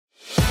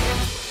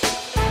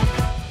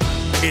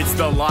It's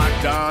the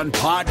Locked On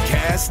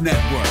Podcast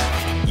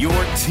Network, your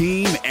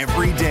team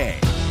every day.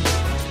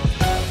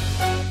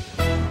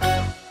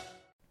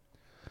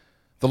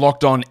 The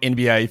Locked On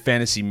NBA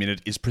Fantasy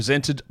Minute is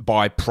presented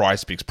by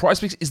PrizePicks.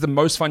 PrizePicks is the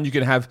most fun you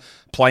can have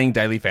playing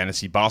daily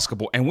fantasy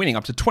basketball and winning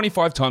up to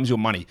 25 times your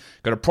money.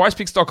 Go to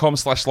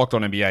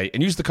prizepicks.com/LockedOnNBA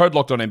and use the code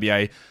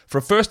LockedOnNBA for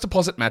a first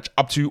deposit match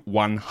up to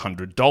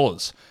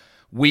 $100.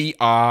 We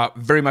are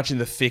very much in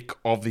the thick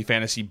of the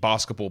fantasy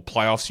basketball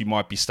playoffs. You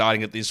might be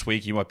starting it this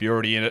week. You might be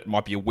already in it. It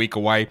might be a week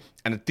away.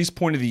 And at this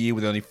point of the year,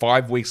 with only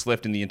 5 weeks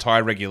left in the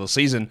entire regular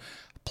season,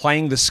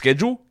 playing the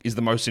schedule is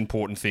the most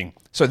important thing.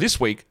 So this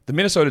week, the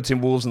Minnesota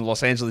Timberwolves and the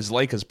Los Angeles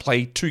Lakers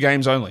play 2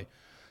 games only.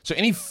 So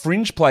any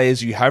fringe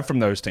players you have from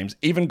those teams,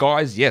 even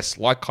guys, yes,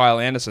 like Kyle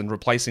Anderson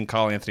replacing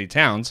Karl Anthony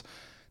Towns,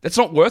 that's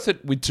not worth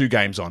it with 2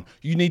 games on.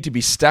 You need to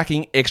be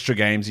stacking extra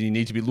games, and you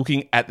need to be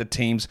looking at the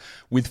teams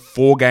with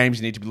 4 games.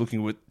 You need to be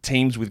looking at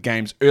teams with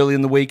games early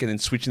in the week and then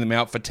switching them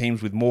out for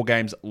teams with more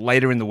games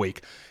later in the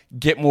week.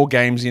 Get more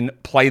games in,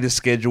 play the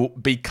schedule,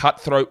 be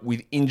cutthroat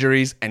with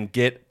injuries, and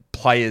get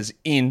players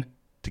in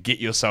to get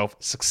yourself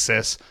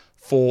success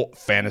for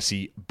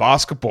fantasy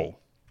basketball.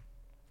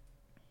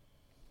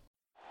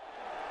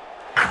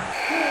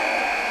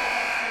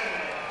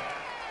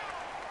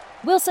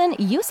 Wilson,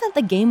 you sent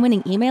the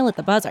game-winning email at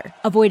the buzzer,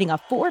 avoiding a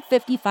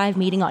 4:55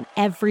 meeting on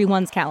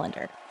everyone's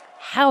calendar.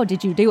 How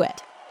did you do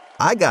it?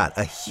 I got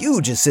a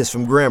huge assist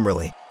from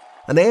Grammarly,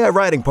 an AI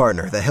writing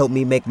partner that helped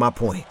me make my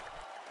point.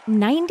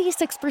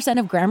 96%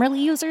 of Grammarly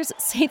users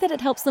say that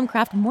it helps them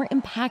craft more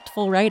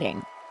impactful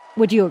writing.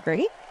 Would you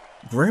agree?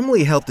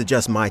 Grammarly helped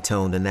adjust my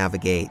tone to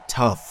navigate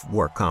tough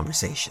work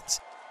conversations.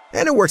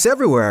 And it works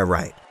everywhere I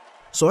write,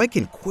 so I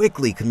can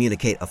quickly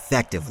communicate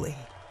effectively.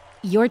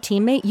 Your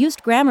teammate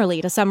used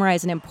Grammarly to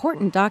summarize an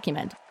important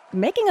document,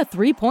 making a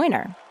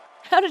 3-pointer.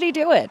 How did he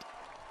do it?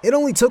 It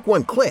only took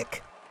 1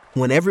 click.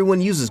 When everyone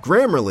uses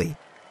Grammarly,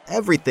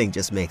 everything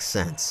just makes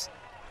sense.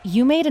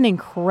 You made an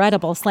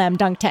incredible slam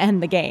dunk to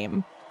end the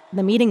game.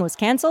 The meeting was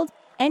canceled,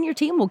 and your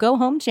team will go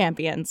home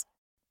champions.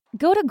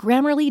 Go to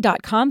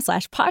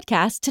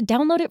Grammarly.com/podcast to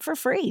download it for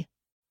free.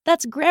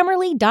 That's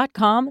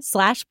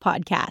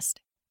Grammarly.com/podcast.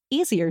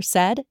 Easier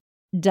said,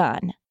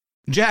 done.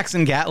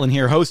 Jackson Gatlin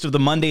here, host of the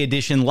Monday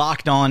edition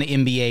Locked On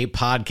NBA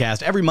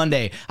podcast. Every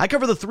Monday, I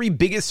cover the 3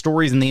 biggest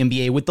stories in the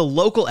NBA with the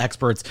local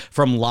experts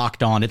from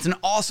Locked On. It's an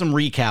awesome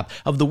recap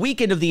of the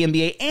weekend of the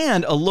NBA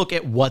and a look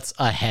at what's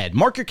ahead.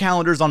 Mark your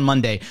calendars on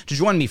Monday to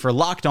join me for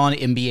Locked On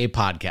NBA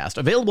podcast,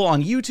 available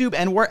on YouTube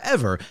and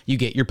wherever you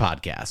get your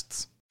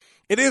podcasts.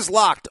 It is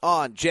Locked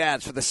On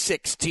Jazz for the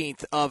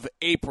 16th of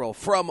April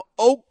from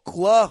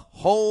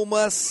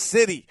Oklahoma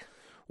City,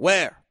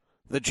 where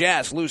the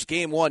Jazz lose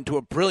Game 1 to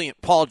a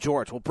brilliant Paul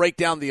George. We'll break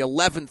down the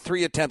 11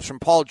 3 attempts from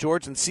Paul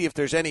George and see if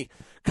there's any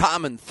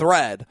common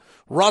thread.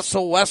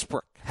 Russell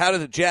Westbrook, how did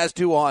the Jazz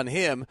do on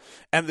him?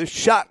 And the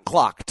shot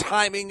clock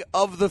timing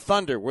of the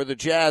Thunder. Were the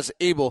Jazz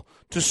able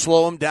to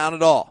slow him down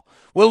at all?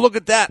 We'll look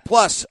at that.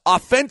 Plus,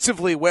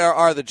 offensively, where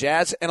are the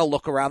Jazz? And a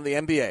look around the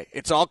NBA.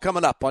 It's all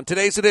coming up on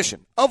today's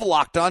edition of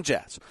Locked On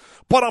Jazz.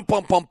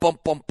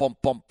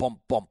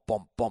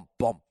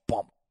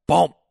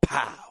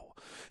 Pow.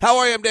 How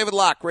are you? I'm David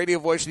Locke, radio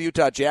voice of the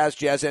Utah Jazz,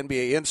 Jazz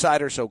NBA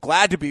insider. So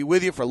glad to be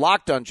with you for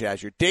Locked On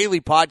Jazz, your daily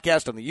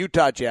podcast on the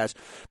Utah Jazz,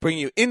 bringing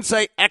you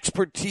insight,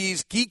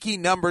 expertise, geeky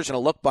numbers, and a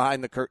look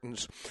behind the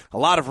curtains. A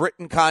lot of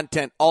written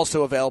content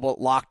also available at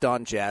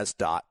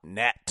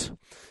LockedOnJazz.net.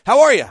 How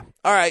are you?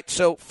 All right,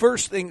 so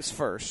first things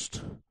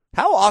first.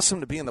 How awesome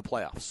to be in the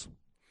playoffs.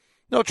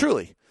 No,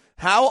 truly.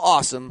 How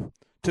awesome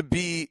to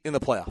be in the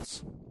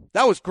playoffs.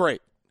 That was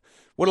great.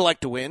 Would have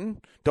liked to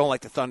win. Don't like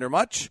the Thunder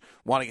much.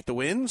 Want to get the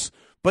wins.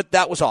 But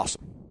that was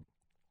awesome.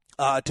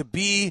 To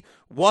be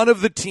one of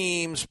the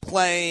teams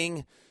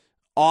playing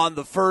on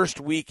the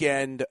first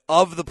weekend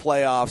of the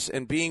playoffs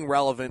and being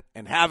relevant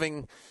and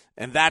having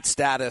and that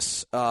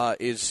status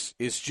is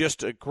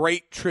just a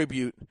great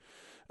tribute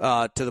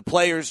to the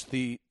players,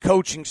 the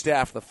coaching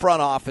staff, the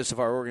front office of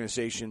our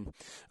organization,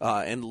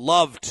 and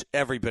loved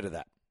every bit of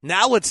that.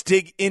 Now let's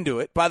dig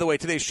into it. By the way,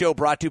 today's show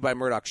brought to you by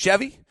Murdoch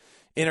Chevy,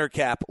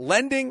 Intercap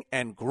Lending,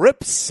 and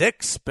Grip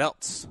 6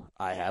 belts.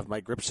 I have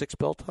my Grip 6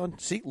 belt on.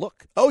 See,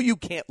 look. Oh, you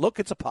can't look.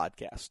 It's a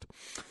podcast.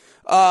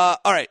 All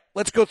right,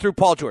 let's go through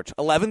Paul George.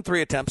 11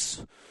 3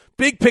 attempts.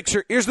 Big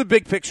picture. Here's the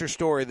big picture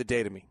story of the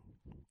day to me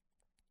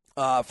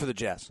for the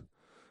Jazz.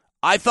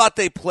 I thought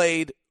they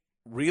played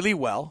really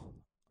well.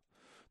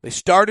 They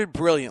started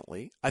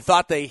brilliantly. I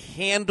thought they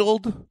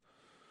handled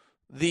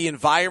the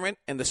environment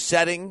and the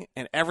setting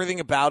and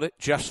everything about it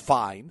just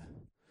fine.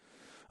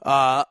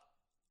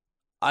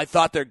 I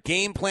thought their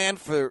game plan,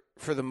 for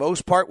the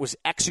most part, was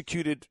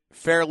executed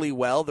fairly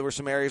well. There were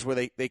some areas where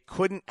they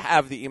couldn't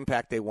have the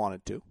impact they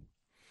wanted to.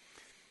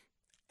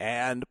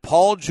 And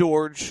Paul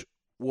George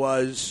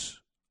was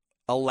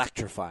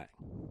electrifying.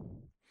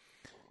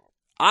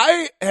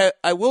 I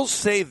will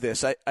say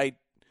this. I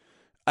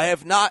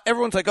have not –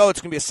 everyone's like, oh, it's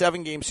going to be a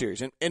 7-game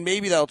series. And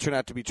maybe that'll turn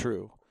out to be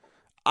true.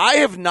 I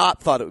have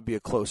not thought it would be a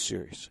close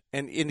series.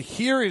 And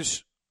here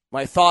is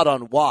my thought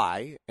on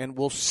why, and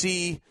we'll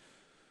see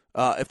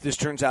if this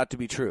turns out to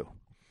be true.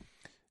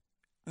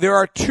 There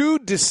are two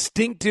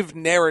distinctive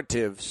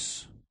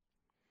narratives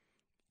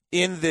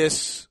in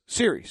this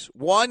series.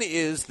 One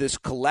is this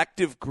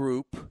collective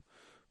group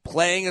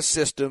playing a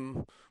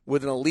system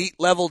with an elite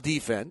level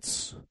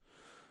defense,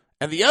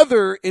 and the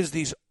other is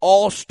these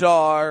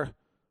all-star,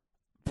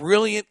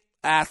 brilliant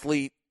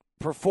athlete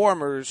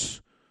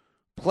performers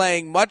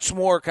playing much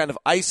more kind of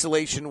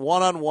isolation,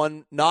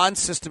 one-on-one,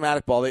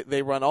 non-systematic ball.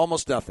 They run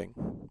almost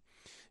nothing.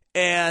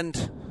 And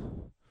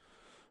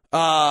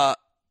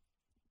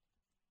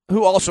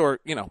who also are,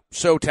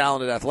 so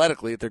talented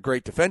athletically that they're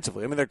great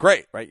defensively. I mean, they're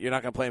great, right? You're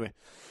not going to play them.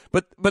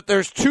 But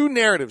there's two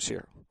narratives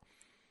here.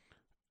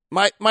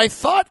 My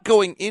thought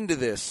going into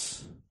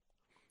this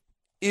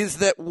is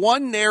that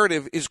one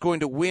narrative is going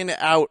to win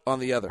out on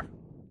the other.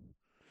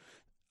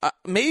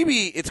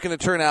 Maybe it's going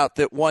to turn out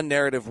that one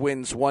narrative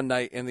wins one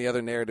night and the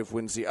other narrative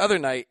wins the other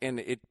night, and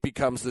it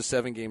becomes the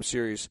 7-game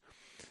series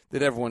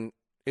that everyone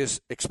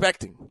is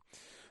expecting.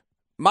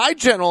 My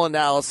general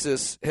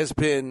analysis has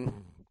been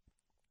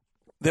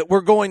that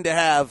we're going to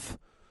have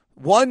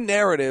one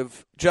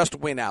narrative just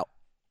win out,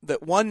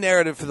 that one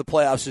narrative for the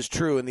playoffs is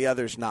true and the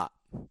other's not.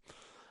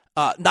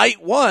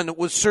 Night one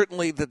was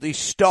certainly that the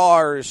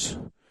Stars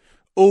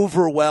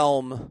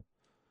overwhelm.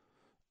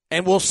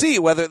 And we'll see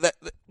whether that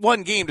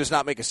one game does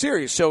not make a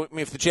series. So, I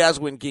mean, if the Jazz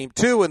win game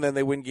 2 and then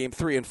they win game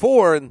 3 and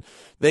 4 and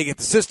they get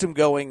the system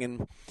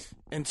going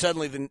and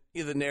suddenly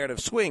the narrative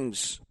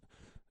swings.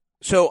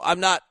 So I'm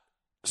not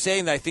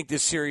saying that I think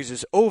this series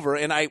is over.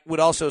 And I would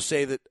also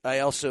say that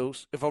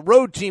if a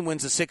road team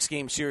wins a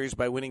 6-game series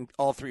by winning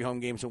all 3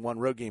 home games and 1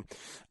 road game,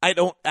 I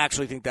don't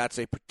actually think that's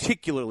a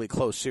particularly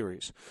close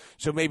series.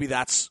 So maybe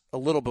that's a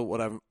little bit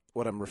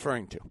what I'm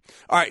referring to.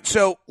 All right,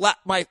 so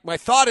my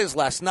thought is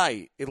last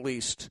night, at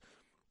least,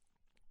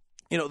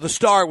 the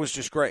Star was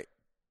just great.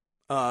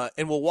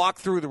 And we'll walk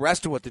through the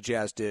rest of what the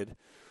Jazz did.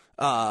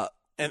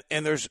 And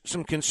there's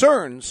some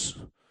concerns,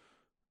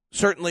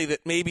 certainly,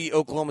 that maybe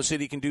Oklahoma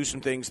City can do some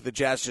things the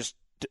Jazz just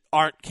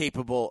aren't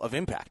capable of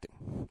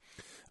impacting.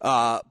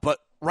 But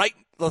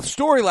the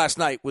story last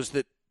night was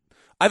that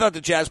I thought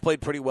the Jazz played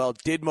pretty well,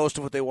 did most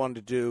of what they wanted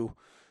to do,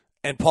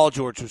 and Paul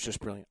George was just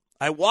brilliant.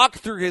 I walked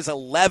through his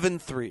 11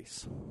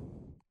 threes.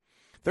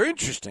 They're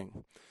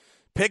interesting.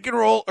 Pick and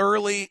roll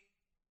early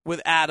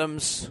with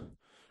Adams.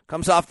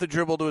 Comes off the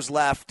dribble to his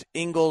left.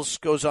 Ingles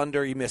goes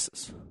under. He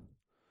misses.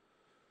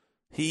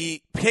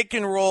 He pick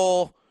and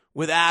roll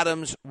with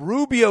Adams.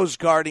 Rubio's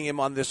guarding him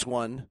on this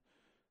one.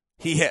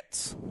 He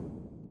hits.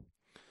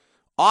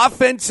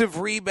 Offensive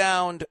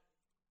rebound.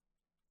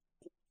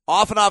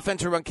 Off an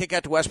offensive rebound. Kick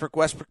out to Westbrook.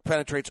 Westbrook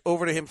penetrates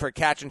over to him for a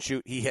catch and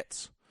shoot. He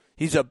hits.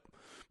 He's a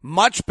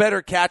much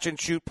better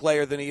catch-and-shoot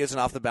player than he is in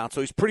off the bounce,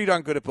 so he's pretty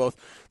darn good at both.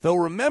 Though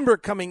remember,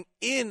 coming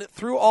in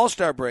through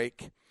All-Star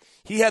break,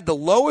 he had the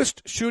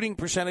lowest shooting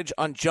percentage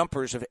on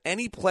jumpers of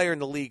any player in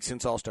the league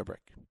since All-Star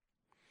break.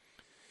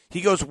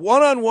 He goes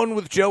one-on-one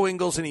with Joe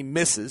Ingles, and he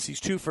misses. He's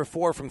 2 for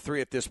 4 from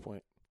 3 at this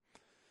point.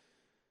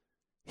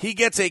 He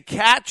gets a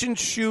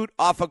catch-and-shoot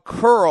off a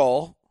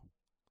curl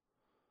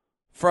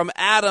from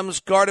Adams,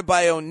 guarded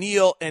by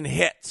O'Neal, and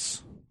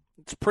hits.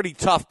 It's a pretty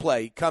tough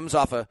play. He comes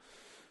off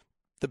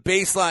the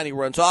baseline, he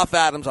runs off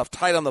Adams, off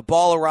tight on the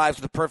ball, arrives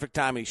at the perfect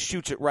time, and he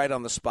shoots it right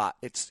on the spot.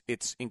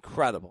 It's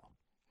incredible.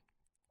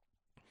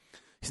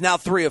 He's now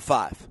 3 of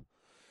 5.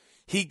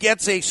 He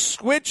gets a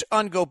switch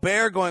on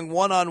Gobert going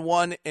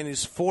one-on-one and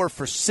is 4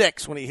 for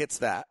 6 when he hits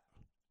that.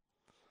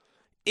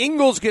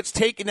 Ingles gets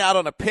taken out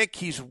on a pick.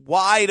 He's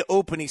wide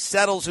open. He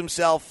settles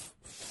himself,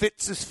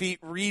 fits his feet,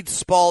 reads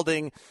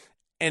Spalding,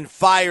 and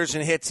fires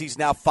and hits. He's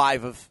now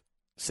 5 of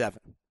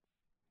 7.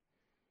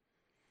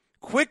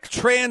 Quick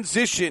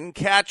transition,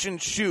 catch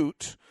and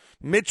shoot.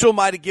 Mitchell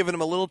might have given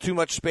him a little too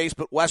much space,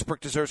 but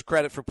Westbrook deserves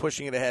credit for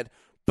pushing it ahead.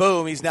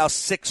 Boom, he's now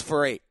 6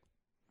 for 8.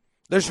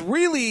 There's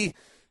really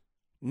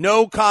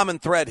no common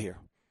thread here.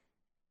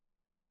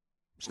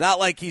 It's not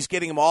like he's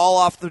getting them all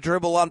off the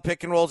dribble on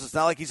pick and rolls. It's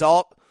not like he's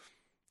all,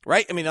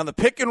 right? I mean, on the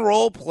pick and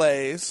roll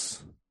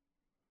plays,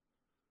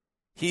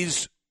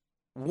 he's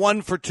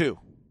 1 for 2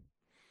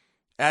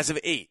 as of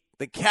 8.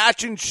 The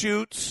catch and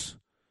shoots,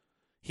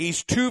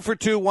 he's 2 for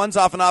 2. One's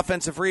off an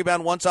offensive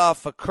rebound. One's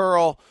off a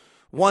curl.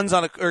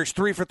 He's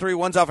 3 for 3.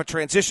 One's off a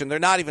transition. They're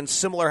not even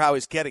similar how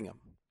he's getting them.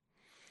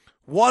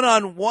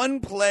 One-on-one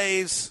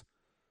plays,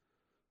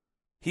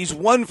 he's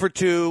 1 for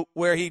 2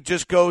 where he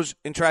just goes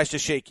and tries to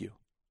shake you.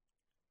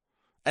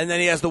 And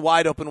then he has the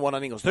wide open one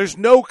on Ingles. There's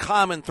no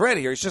common thread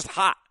here. He's just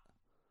hot.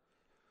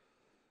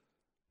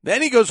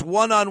 Then he goes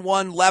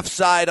one-on-one left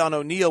side on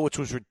O'Neal, which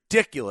was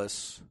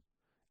ridiculous,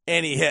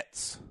 and he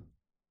hits.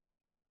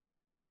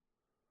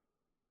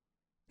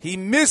 He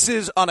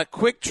misses on a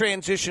quick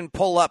transition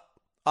pull-up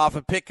off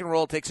a pick and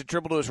roll, takes a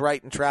dribble to his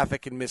right in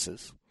traffic and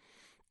misses.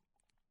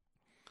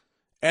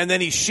 And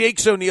then he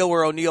shakes O'Neal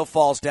where O'Neal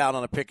falls down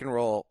on a pick and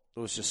roll. It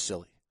was just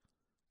silly.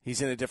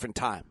 He's in a different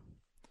time.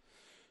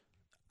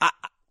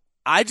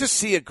 I just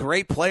see a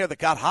great player that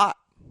got hot.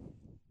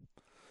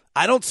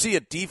 I don't see a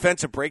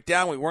defensive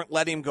breakdown. We weren't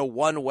letting him go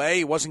one way.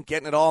 He wasn't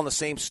getting it all in the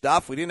same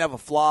stuff. We didn't have a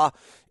flaw.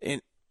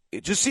 And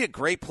just see a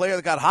great player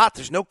that got hot.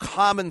 There's no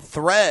common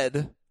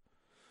thread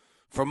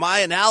for my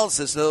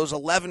analysis of those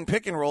 11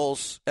 pick and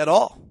rolls at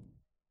all.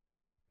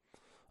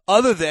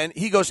 Other than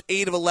he goes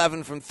 8 of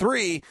 11 from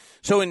 3.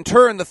 So in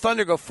turn, the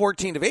Thunder go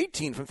 14 of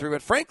 18 from 3.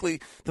 But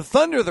frankly,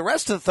 the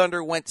rest of the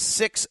Thunder went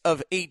 6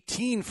 of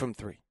 18 from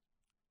 3.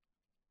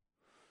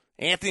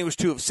 Anthony was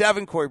 2 of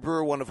 7. Corey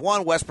Brewer 1 of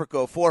 1. Westbrook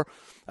go 4.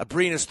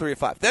 Abrines 3 of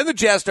 5. Then the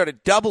Jazz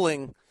started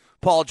doubling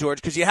Paul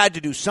George because you had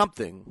to do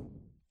something.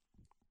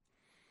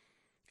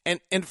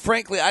 And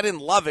frankly, I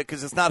didn't love it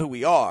because it's not who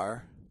we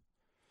are.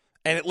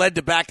 And it led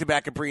to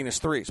back-to-back Abrines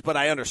threes. But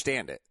I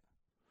understand it.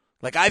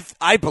 Like,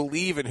 I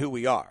believe in who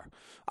we are.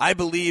 I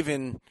believe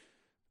in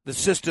the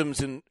systems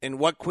and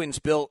what Quinn's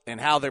built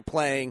and how they're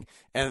playing.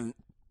 And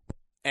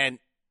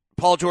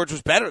Paul George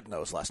was better than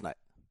those last night.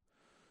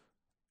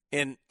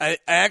 And I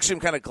actually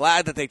am kind of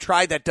glad that they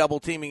tried that double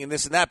teaming and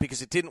this and that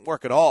because it didn't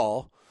work at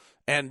all.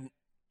 And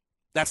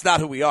that's not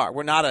who we are.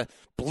 We're not a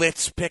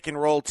blitz, pick and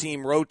roll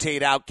team,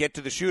 rotate out, get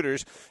to the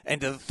shooters.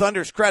 And to the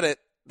Thunder's credit,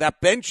 that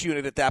bench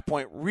unit at that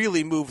point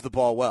really moved the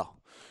ball well.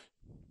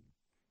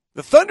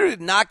 The Thunder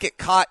did not get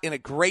caught in a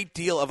great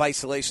deal of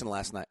isolation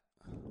last night,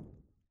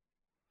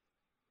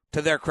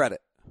 to their credit.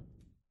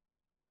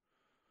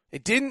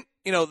 It didn't,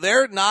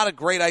 they're not a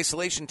great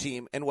isolation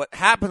team, and what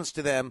happens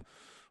to them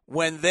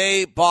when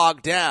they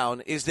bog down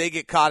is they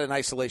get caught in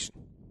isolation.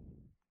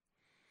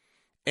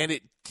 And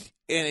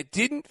it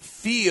didn't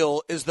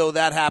feel as though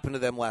that happened to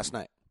them last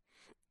night.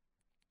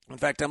 In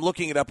fact, I'm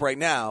looking it up right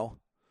now.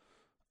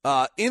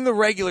 In the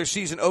regular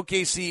season,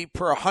 OKC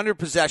per 100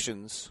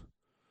 possessions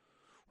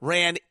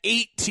ran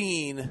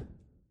 18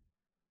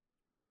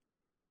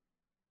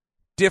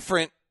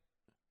 different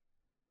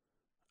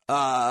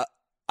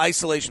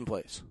isolation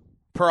plays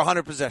per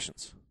 100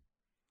 possessions.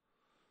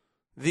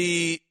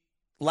 The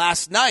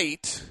last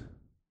night,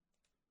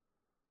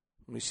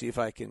 let me see if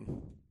I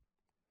can.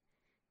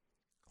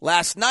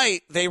 Last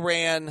night they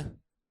ran.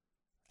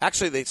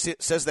 Actually,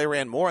 it says they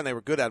ran more and they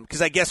were good at them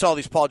because I guess all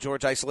these Paul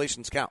George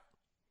isolations count.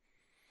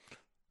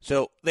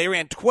 So they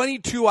ran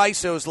 22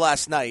 ISOs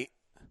last night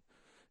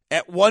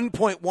at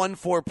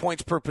 1.14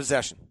 points per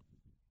possession.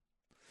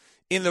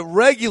 In the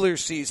regular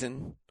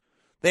season,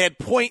 they had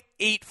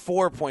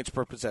 0.84 points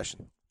per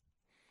possession.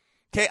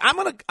 Okay, I'm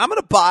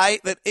gonna buy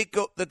that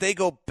they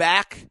go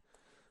back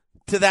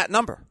to that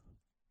number.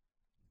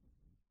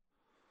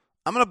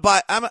 I'm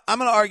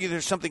gonna argue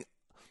there's something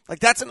like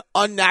that's an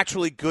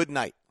unnaturally good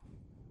night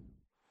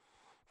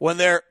when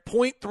they're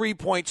 0.3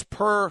 points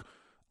per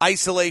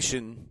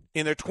isolation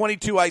in their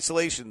 22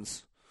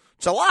 isolations.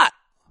 It's a lot.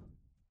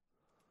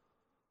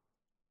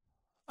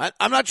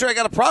 I'm not sure I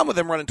got a problem with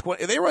them running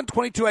 20. If they run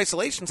 22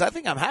 isolations, I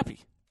think I'm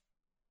happy.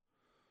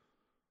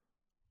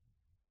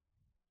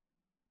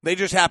 They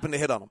just happen to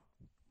hit on them.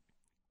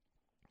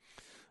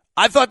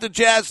 I thought the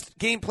Jazz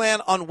game plan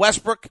on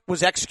Westbrook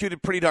was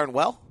executed pretty darn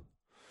well.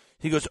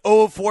 He goes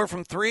 0 of 4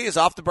 from 3. His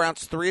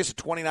off-the-bounce 3 is a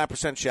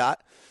 29%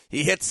 shot.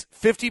 He hits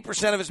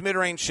 50% of his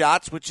mid-range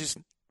shots, which is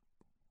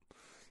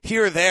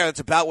here or there. That's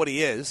about what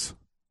he is.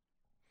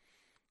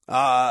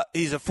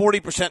 He's a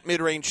 40%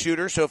 mid-range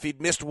shooter, so if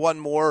he'd missed one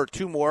more or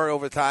two more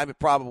over time, it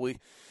probably.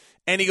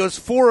 And he goes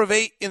 4 of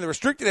 8 in the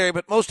restricted area,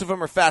 but most of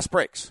them are fast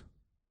breaks.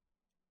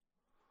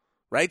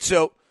 Right?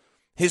 So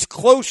his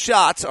close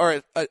shots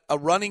are a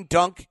running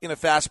dunk in a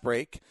fast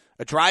break,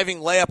 a driving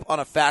layup on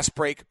a fast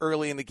break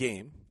early in the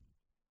game.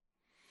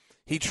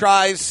 He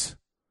gets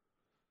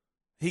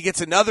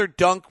another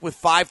dunk with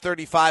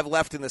 5:35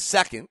 left in the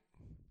second.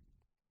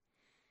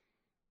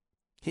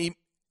 He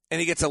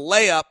gets a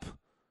layup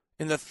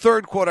in the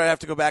third quarter. I'd have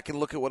to go back and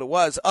look at what it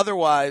was.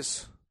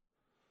 Otherwise,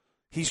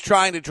 he's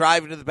trying to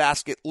drive into the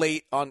basket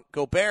late on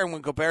Gobert, and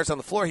when Gobert's on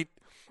the floor,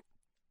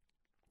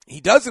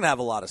 he doesn't have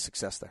a lot of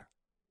success there.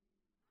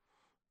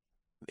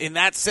 In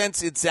that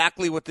sense,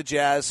 exactly what the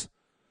Jazz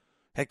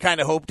had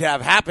kind of hoped to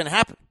have happen.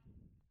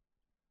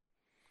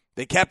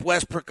 They kept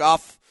Westbrook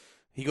off.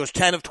 He goes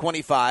 10 of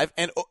 25.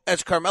 And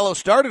as Carmelo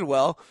started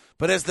well,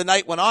 but as the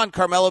night went on,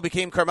 Carmelo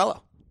became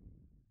Carmelo.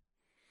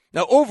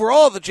 Now,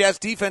 overall, the Jazz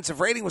defensive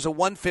rating was a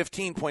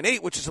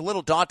 115.8, which is a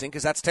little daunting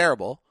because that's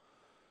terrible.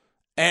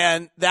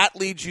 And that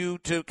leads you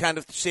to kind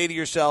of say to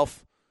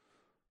yourself,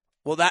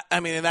 well,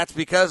 and that's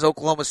because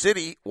Oklahoma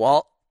City,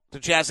 while the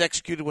Jazz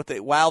executed what they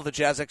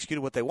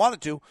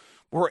wanted to,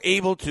 were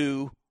able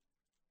to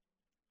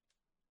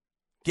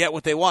get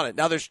what they wanted.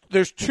 Now,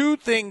 there's two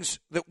things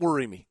that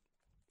worry me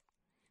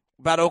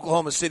about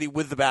Oklahoma City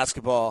with the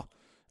basketball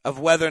of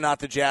whether or not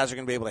the Jazz are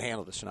going to be able to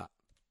handle this or not.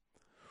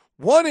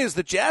 One is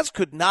the Jazz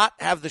could not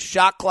have the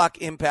shot clock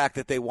impact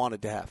that they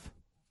wanted to have.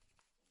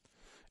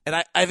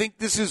 And I think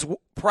this is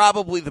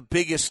probably the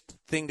biggest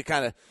thing to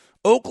kind of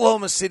 –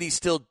 Oklahoma City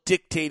still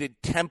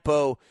dictated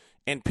tempo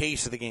and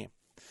pace of the game.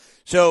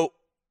 So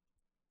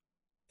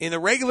in the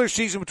regular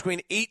season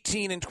between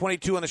 18 and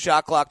 22 on the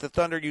shot clock, the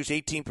Thunder used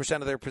 18%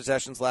 of their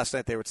possessions. Last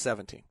night they were at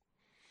 17.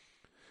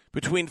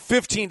 Between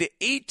 15 to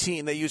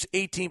 18, they use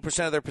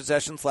 18% of their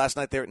possessions. Last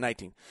night, they were at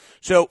 19.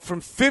 So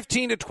from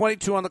 15 to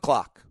 22 on the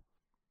clock,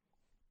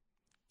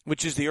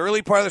 which is the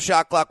early part of the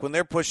shot clock, when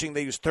they're pushing,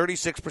 they use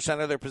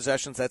 36% of their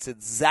possessions. That's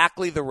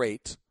exactly the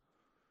rate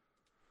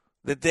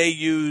that they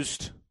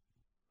used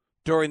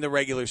during the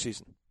regular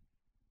season.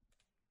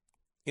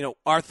 You know,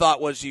 our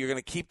thought was you're going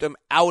to keep them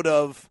out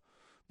of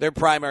their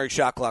primary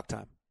shot clock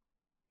time.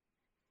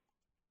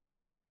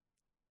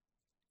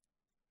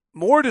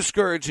 More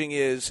discouraging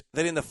is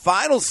that in the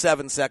final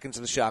 7 seconds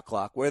of the shot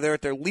clock, where they're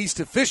at their least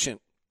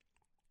efficient,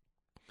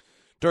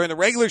 during the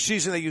regular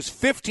season, they use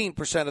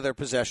 15% of their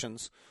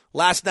possessions.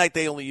 Last night,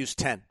 they only used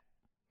 10.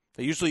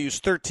 They usually use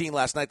 13.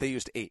 Last night, they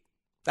used 8.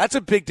 That's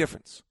a big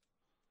difference.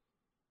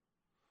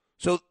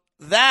 So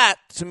that,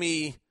 to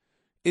me,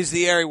 is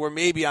the area where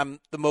maybe I'm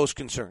the most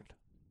concerned.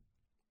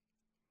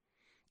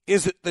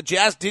 Is that the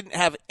Jazz didn't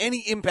have any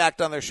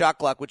impact on their shot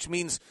clock, which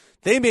means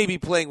they may be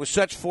playing with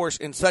such force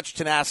and such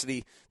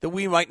tenacity that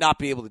we might not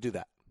be able to do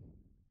that.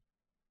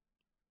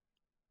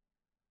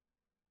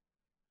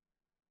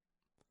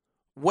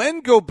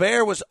 When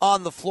Gobert was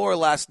on the floor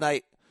last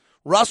night,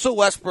 Russell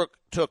Westbrook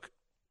took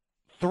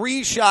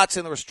 3 shots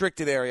in the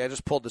restricted area. I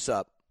just pulled this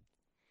up.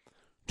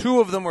 2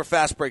 of them were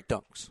fast break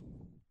dunks.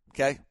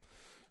 Okay?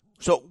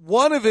 So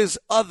one of his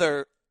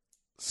other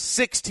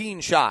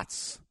 16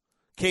 shots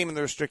came in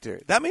the restricted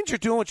area. That means you're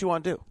doing what you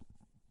want to do.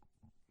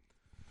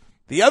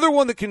 The other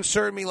one that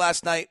concerned me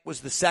last night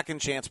was the second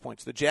chance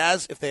points. The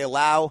Jazz, if they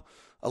allow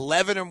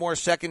 11 or more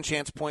second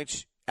chance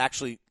points,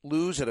 actually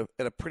lose at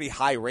a pretty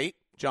high rate.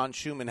 John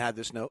Schumann had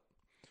this note.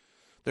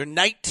 They're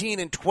 19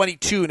 and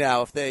 22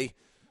 now if they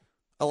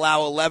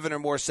allow 11 or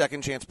more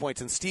second chance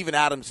points. And Steven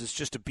Adams is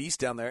just a beast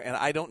down there, and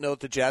I don't know if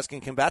the Jazz can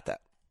combat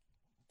that.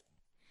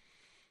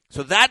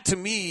 So that, to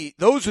me,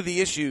 those are the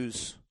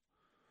issues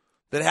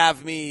that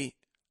have me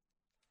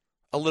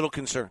a little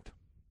concerned.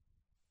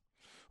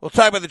 We'll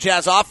talk about the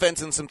Jazz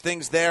offense and some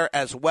things there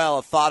as well,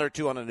 a thought or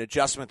two on an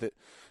adjustment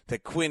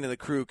that Quinn and the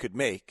crew could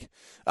make.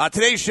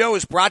 Today's show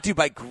is brought to you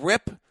by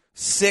Grip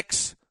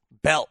 6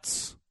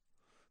 Belts.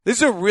 This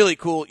is a really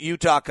cool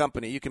Utah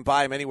company. You can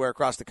buy them anywhere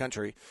across the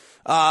country.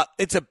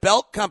 It's a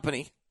belt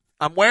company.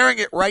 I'm wearing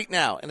it right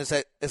now, and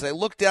as I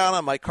look down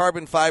on my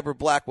carbon fiber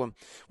black one,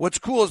 what's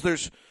cool is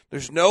there's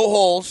no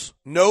holes,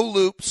 no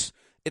loops.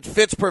 It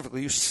fits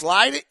perfectly. You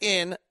slide it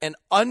in and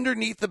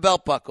underneath the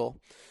belt buckle,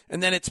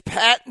 and then its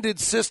patented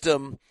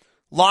system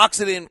locks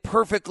it in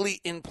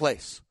perfectly in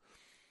place.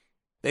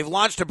 They've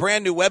launched a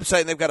brand new website,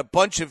 and they've got a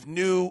bunch of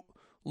new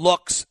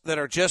looks that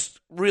are just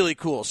really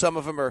cool. Some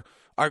of them are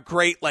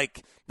great,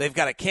 like they've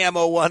got a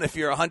camo one if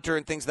you're a hunter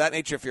and things of that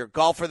nature. If you're a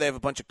golfer, they have a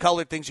bunch of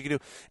colored things you can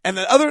do. And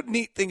the other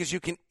neat thing is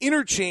you can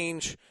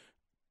interchange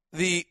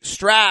the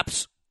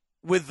straps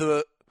with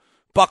the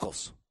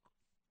buckles.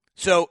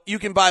 So you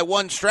can buy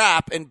one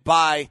strap and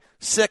buy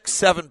 6,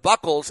 7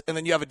 buckles, and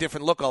then you have a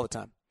different look all the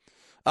time.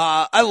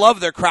 I love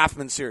their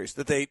Craftsman series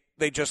that they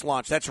just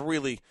launched. That's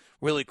really,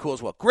 really cool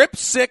as well.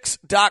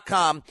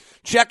 Grip6.com.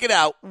 Check it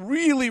out.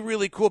 Really,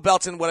 really cool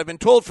belts. And what I've been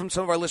told from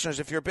some of our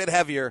listeners, if you're a bit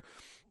heavier,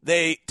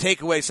 they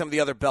take away some of the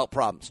other belt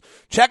problems.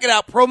 Check it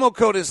out. Promo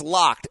code is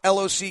LOCKED,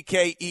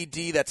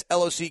 LOCKED. That's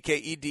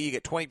LOCKED. You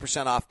get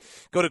 20%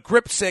 off. Go to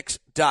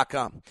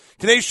grip6.com.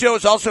 Today's show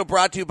is also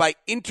brought to you by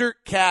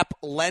Intercap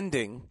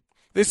Lending.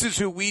 This is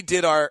who we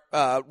did our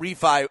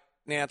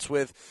refinance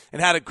with and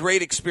had a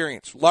great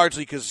experience,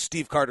 largely because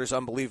Steve Carter's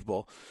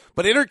unbelievable.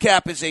 But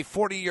Intercap is a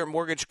 40-year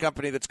mortgage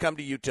company that's come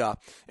to Utah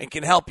and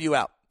can help you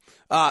out.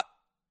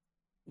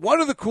 One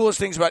of the coolest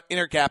things about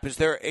Intercap is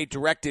they're a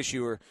direct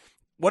issuer.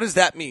 What does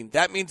that mean?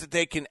 That means that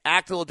they can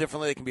act a little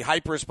differently. They can be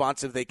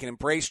hyper-responsive. They can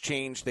embrace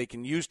change. They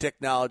can use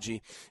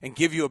technology and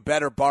give you a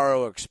better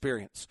borrower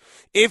experience.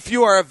 If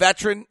you are a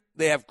veteran,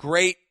 they have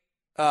great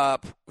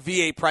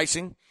VA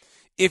pricing.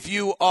 If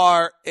you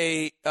are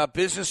a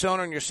business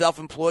owner and you're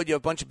self-employed, you have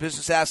a bunch of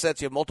business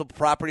assets, you have multiple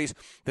properties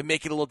that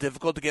make it a little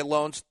difficult to get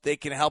loans, they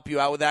can help you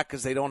out with that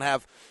because they don't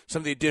have some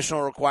of the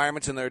additional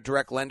requirements and they're a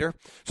direct lender.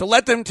 So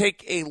let them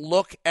take a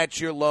look at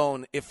your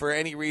loan if for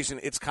any reason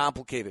it's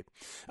complicated.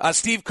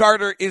 Steve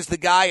Carter is the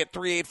guy at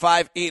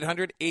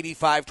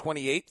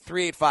 385-800-8528,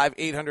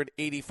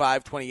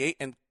 385-800-8528.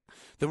 And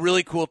the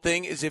really cool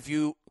thing is if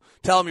you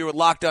tell them you were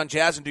Locked On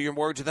Jazz and do your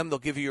mortgage with them, they'll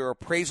give you your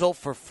appraisal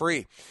for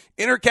free.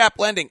 Intercap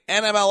Lending,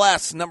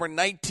 NMLS, number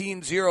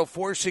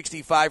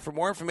 190465. For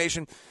more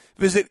information,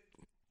 visit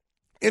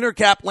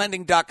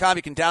intercaplending.com.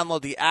 You can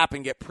download the app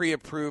and get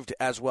pre-approved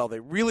as well. They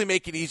really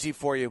make it easy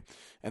for you,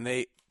 and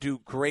they do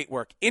great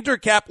work.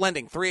 Intercap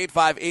Lending,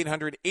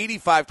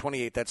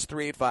 385-800-8528. That's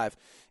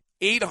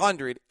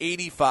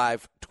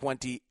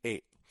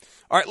 385-800-8528.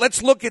 All right,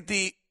 let's look at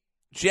the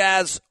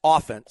Jazz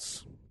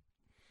offense.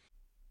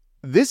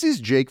 This is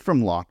Jake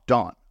from Locked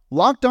On.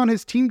 Locked On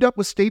has teamed up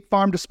with State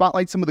Farm to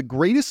spotlight some of the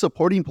greatest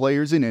supporting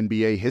players in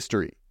NBA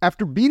history.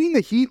 After beating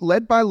the Heat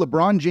led by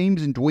LeBron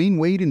James and Dwayne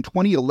Wade in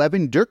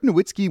 2011, Dirk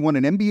Nowitzki won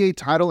an NBA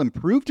title and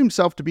proved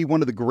himself to be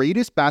one of the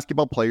greatest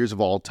basketball players of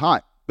all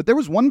time. But there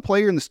was one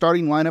player in the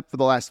starting lineup for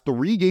the last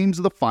 3 games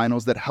of the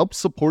finals that helped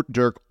support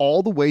Dirk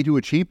all the way to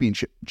a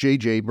championship,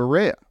 JJ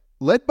Barea.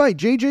 Led by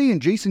JJ and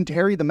Jason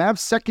Terry, the Mavs'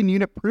 second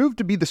unit proved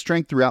to be the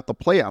strength throughout the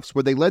playoffs,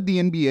 where they led the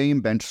NBA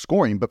in bench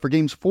scoring. But for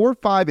games 4,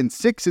 5, and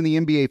 6 in the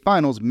NBA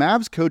Finals,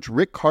 Mavs coach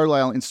Rick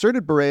Carlisle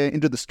inserted Barea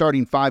into the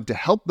starting 5 to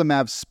help the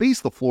Mavs space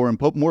the floor and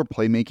put more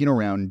playmaking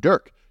around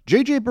Dirk.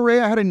 JJ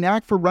Barea had a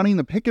knack for running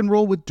the pick and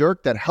roll with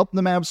Dirk that helped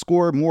the Mavs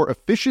score more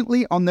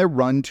efficiently on their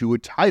run to a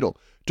title.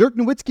 Dirk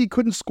Nowitzki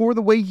couldn't score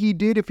the way he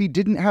did if he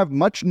didn't have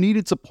much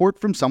needed support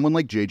from someone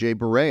like JJ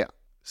Barea.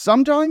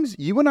 Sometimes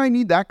you and I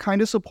need that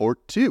kind of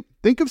support too.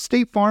 Think of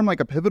State Farm like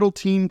a pivotal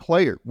team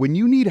player. When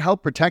you need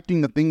help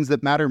protecting the things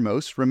that matter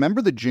most,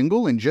 remember the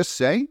jingle and just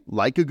say,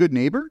 like a good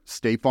neighbor,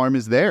 State Farm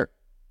is there.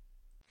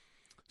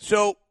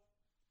 So,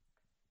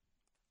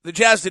 the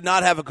Jazz did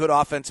not have a good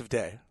offensive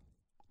day.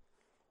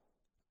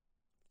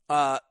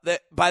 By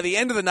the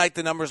end of the night,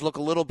 the numbers look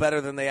a little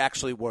better than they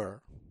actually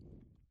were.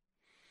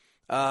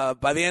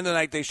 By the end of the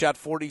night, they shot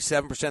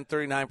 47%,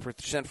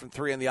 39% from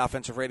 3, and the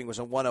offensive rating was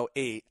a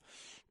 108.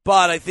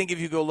 But I think if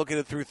you go look at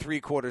it through 3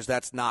 quarters,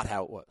 that's not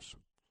how it was.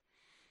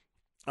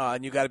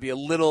 And you got to be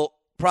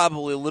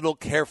probably a little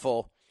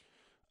careful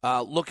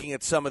looking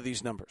at some of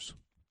these numbers.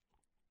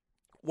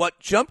 What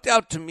jumped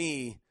out to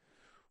me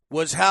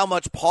was how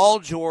much Paul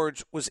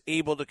George was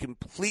able to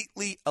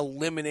completely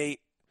eliminate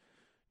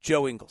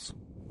Joe Ingles.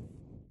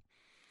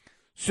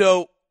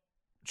 So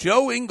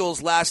Joe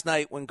Ingles last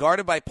night, when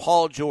guarded by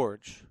Paul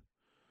George,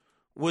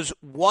 was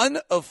 1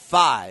 of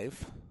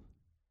 5.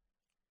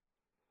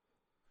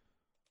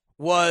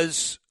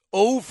 Was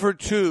 0 for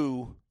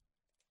 2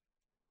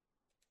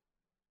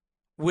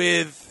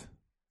 with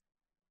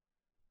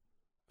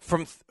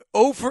from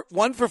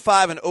 1 for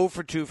 5 and 0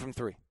 for 2 from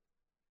 3.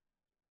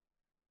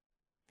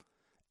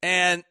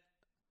 And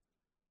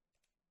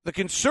the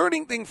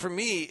concerning thing for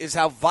me is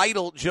how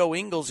vital Joe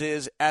Ingles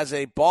is as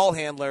a ball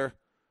handler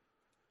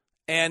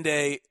and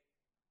a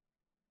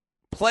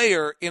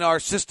player in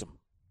our system.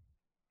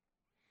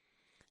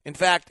 In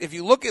fact, if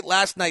you look at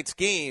last night's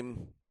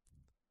game,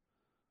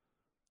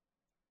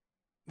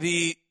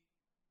 The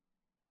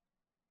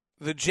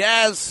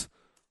Jazz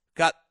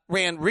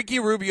ran Ricky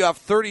Rubio off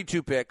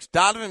 32 picks,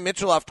 Donovan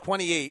Mitchell off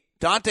 28,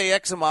 Dante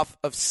Exum off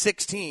of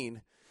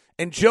 16,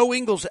 and Joe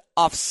Ingles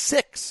off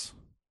 6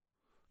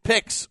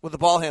 picks with the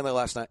ball handler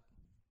last night.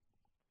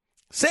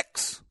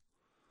 6.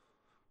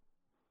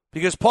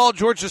 Because Paul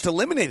George just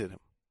eliminated him.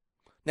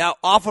 Now,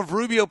 off of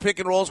Rubio pick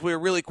and rolls, we were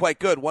really quite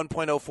good,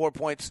 1.04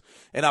 points.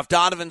 And off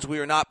Donovan's, we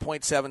were not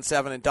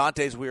 0.77. And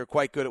Dante's, we were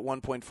quite good at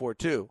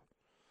 1.42.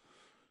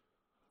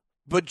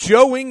 But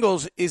Joe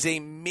Ingles is a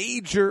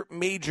major,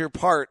 major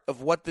part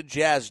of what the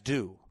Jazz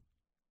do.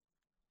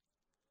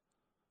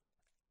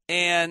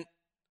 And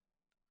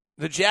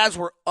the Jazz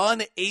were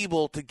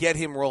unable to get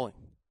him rolling.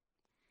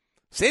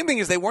 Same thing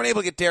is they weren't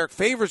able to get Derek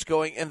Favors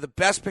going, and the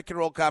best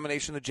pick-and-roll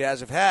combination the Jazz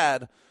have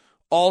had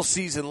all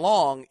season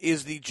long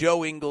is the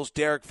Joe Ingles,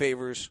 Derek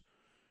Favors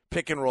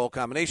pick-and-roll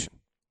combination.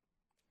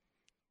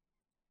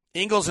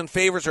 Ingles and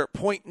Favors are at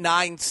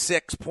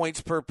 0.96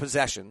 points per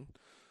possession.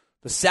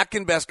 The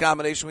second best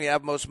combination we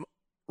have most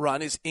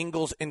run is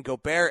Ingles and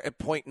Gobert at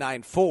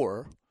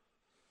 0.94,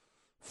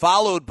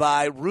 followed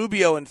by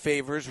Rubio and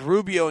Favors,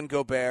 Rubio and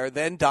Gobert,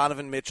 then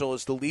Donovan Mitchell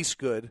is the least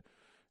good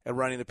at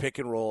running the pick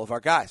and roll of our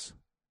guys.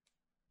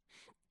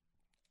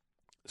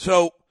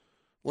 So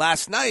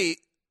last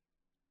night,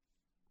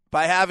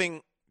 by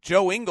having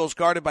Joe Ingles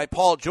guarded by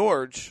Paul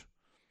George,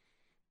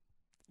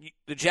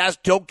 the Jazz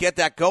don't get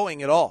that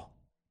going at all.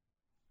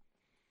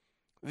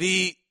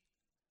 The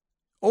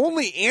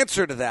only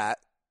answer to that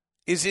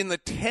is in the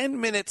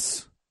 10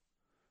 minutes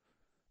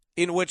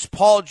in which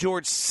Paul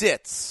George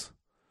sits.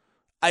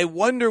 I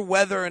wonder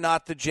whether or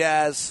not the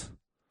Jazz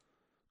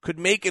could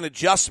make an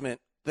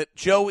adjustment that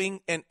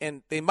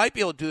and they might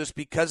be able to do this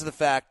because of the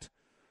fact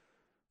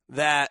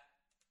that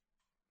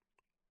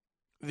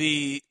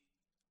the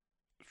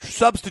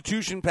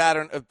substitution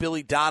pattern of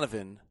Billy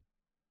Donovan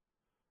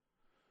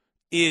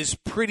is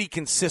pretty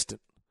consistent.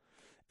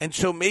 And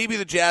so maybe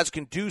the Jazz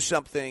can do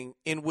something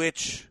in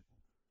which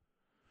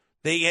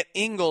they get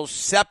Ingles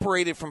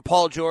separated from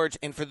Paul George,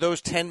 and for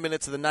those 10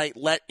 minutes of the night,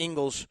 let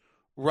Ingles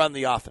run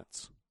the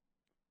offense.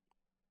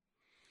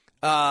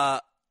 The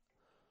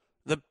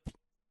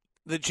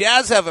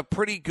Jazz have a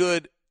pretty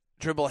good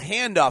dribble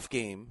handoff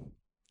game.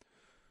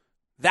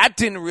 That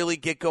didn't really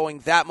get going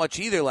that much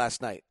either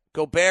last night.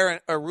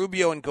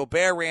 Rubio and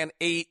Gobert ran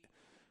 8.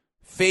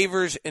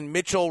 Favors and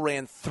Mitchell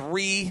ran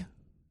 3.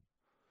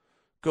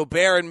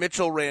 Gobert and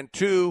Mitchell ran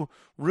 2.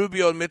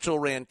 Rubio and Mitchell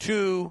ran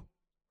 2.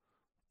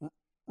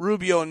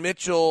 Rubio and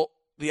Mitchell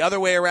the other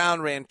way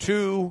around ran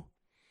 2.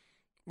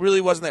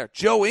 Really wasn't there.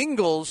 Joe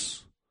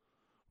Ingles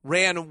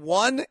ran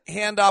 1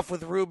 handoff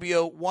with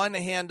Rubio, 1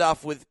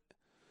 handoff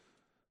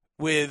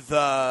with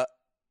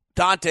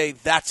Dante.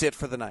 That's it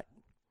for the night.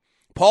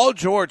 Paul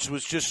George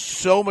was just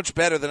so much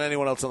better than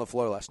anyone else on the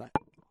floor last night.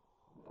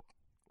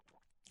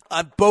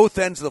 On both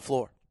ends of the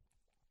floor.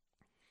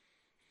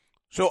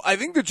 So I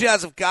think the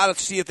Jazz have got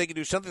to see if they can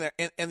do something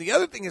there. And the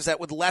other thing is that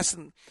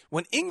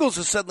when Ingles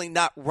is suddenly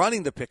not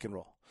running the pick and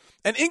roll,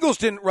 and Ingles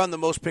didn't run the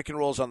most pick and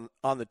rolls on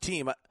the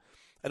team.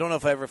 I don't know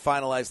if I ever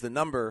finalized the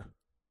number,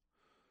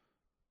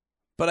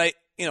 but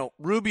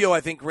Rubio, I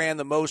think, ran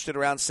the most at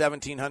around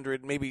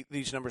 1,700. Maybe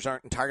these numbers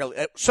aren't entirely.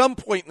 At some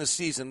point in the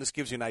season, this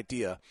gives you an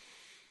idea.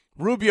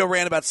 Rubio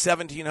ran about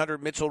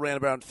 1,700, Mitchell ran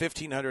around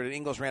 1,500, and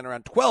Ingles ran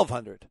around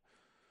 1,200.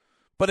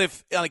 But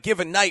if on a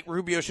given night,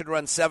 Rubio should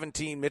run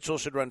 17, Mitchell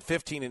should run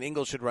 15, and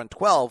Ingles should run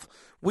 12,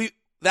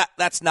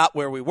 that's not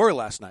where we were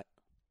last night.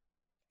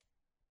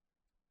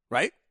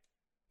 Right?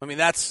 I mean,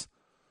 that's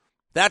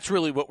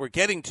really what we're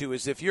getting to,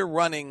 is if you're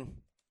running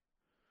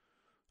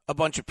a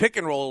bunch of pick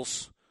and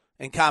rolls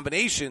and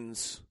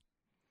combinations,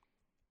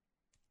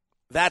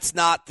 that's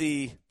not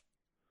who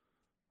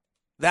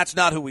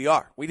we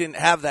are. We didn't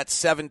have that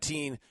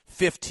 17,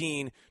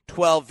 15,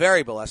 12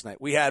 variable last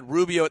night. We had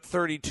Rubio at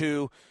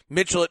 32,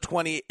 Mitchell at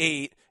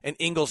 28, and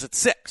Ingles at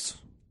 6.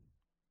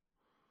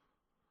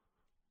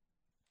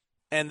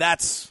 And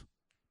that's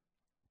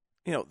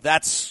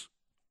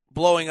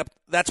blowing up.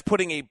 That's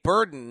putting a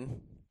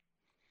burden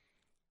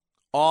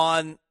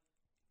on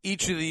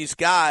each of these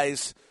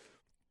guys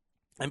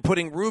and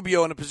putting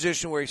Rubio in a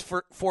position where he's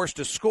forced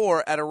to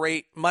score at a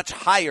rate much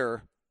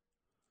higher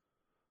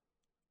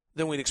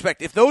than we'd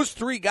expect. If those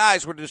three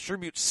guys were to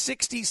distribute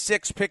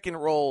 66 pick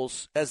and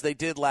rolls as they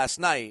did last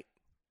night,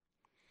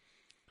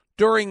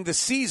 during the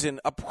season,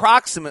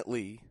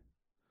 approximately,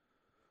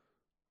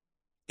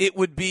 it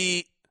would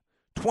be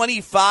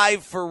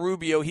 25 for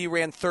Rubio, he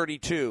ran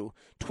 32.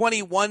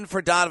 21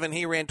 for Donovan,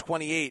 he ran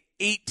 28.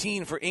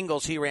 18 for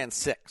Ingles, he ran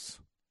 6.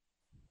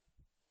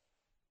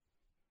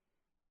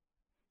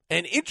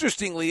 And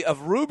interestingly,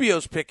 of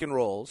Rubio's pick and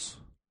rolls,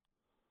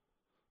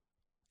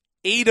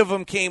 8 of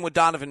them came with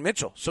Donovan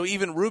Mitchell. So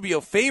even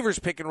Rubio Favors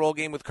pick and roll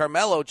game with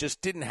Carmelo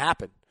just didn't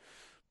happen.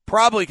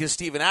 Probably because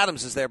Steven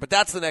Adams is there, but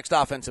that's the next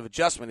offensive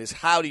adjustment, is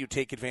how do you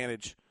take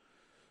advantage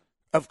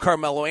of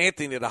Carmelo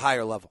Anthony at a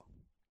higher level?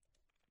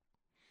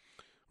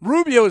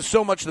 Rubio is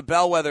so much the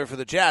bellwether for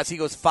the Jazz. He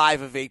goes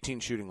 5 of 18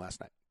 shooting last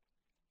night.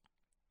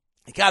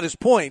 He got his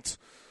points,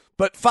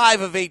 but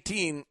 5 of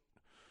 18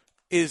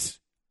 is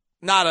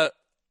not a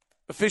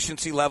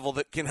efficiency level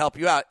that can help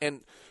you out.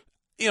 And,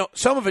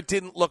 some of it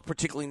didn't look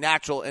particularly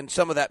natural, and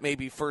some of that may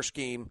be first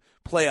game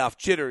playoff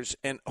jitters,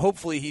 and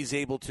hopefully he's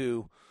able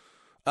to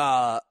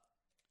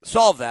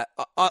solve that.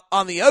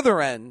 On the other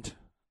end,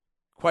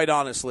 quite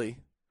honestly,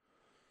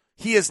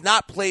 he has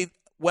not played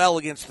well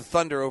against the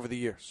Thunder over the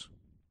years.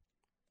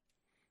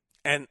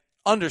 And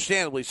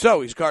understandably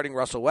so, he's guarding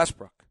Russell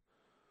Westbrook.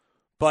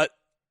 But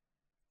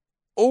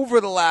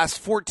over the last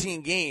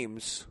 14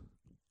 games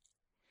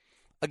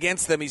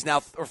against them, he's now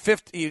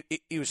 50.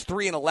 He was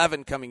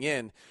 3-11 coming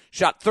in,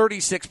 shot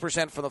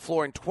 36% from the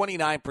floor and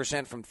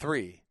 29% from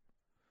 3.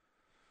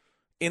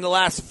 In the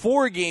last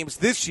 4 games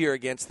this year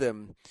against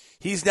them,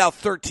 he's now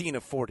 13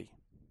 of 40.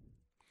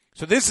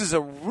 So this is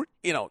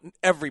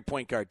every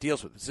point guard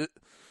deals with this.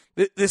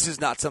 This is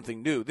not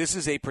something new. This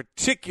is a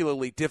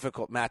particularly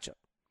difficult matchup.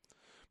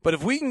 But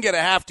if we can get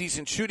a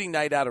half-decent shooting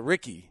night out of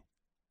Ricky,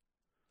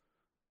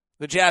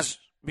 the Jazz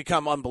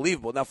become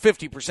unbelievable. Now,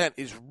 50%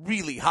 is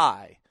really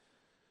high,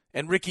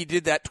 and Ricky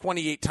did that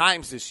 28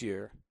 times this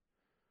year.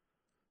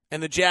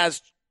 And the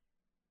Jazz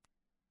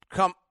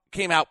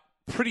came out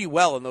pretty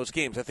well in those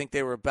games. I think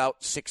they were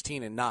about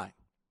 16-9.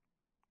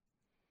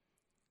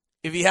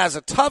 If he has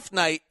a tough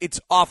night, it's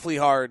awfully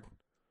hard,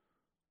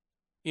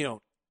 to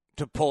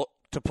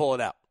pull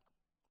it out.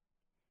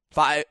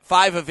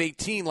 5 of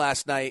 18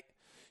 last night.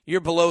 You're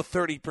below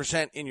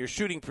 30% in your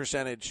shooting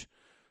percentage,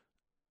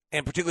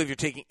 and particularly if you're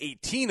taking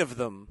 18 of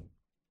them,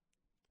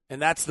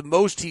 and that's the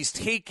most he's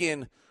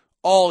taken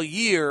all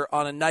year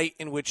on a night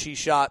in which he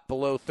shot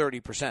below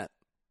 30%.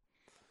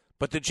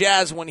 But the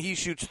Jazz, when he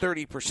shoots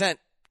 30%,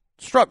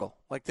 struggle.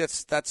 Like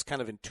that's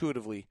kind of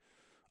intuitively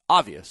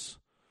obvious.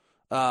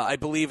 I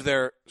believe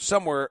they're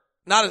somewhere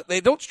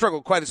they don't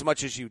struggle quite as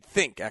much as you'd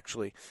think.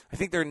 Actually, I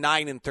think they're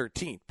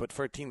 9-13, but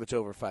for a team that's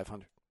over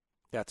 500,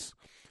 that's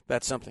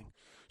something.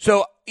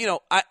 So,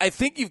 I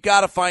think you've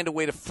got to find a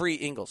way to free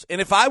Ingles.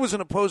 And if I was an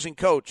opposing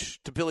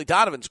coach, to Billy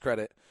Donovan's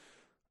credit,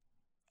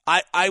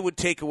 I would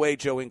take away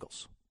Joe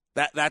Ingles.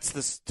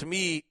 To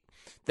me,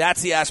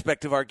 that's the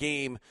aspect of our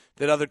game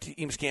that other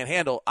teams can't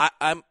handle.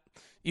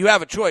 You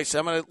have a choice.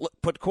 I'm going to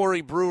put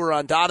Corey Brewer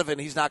on Donovan.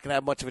 He's not going to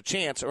have much of a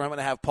chance, or I'm going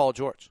to have Paul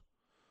George.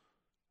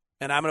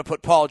 And I'm going to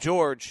put Paul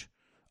George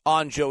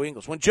on Joe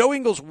Ingles. When Joe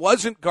Ingles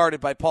wasn't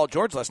guarded by Paul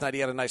George last night, he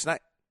had a nice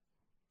night.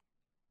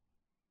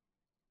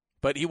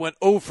 But he went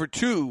 0 for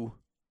 2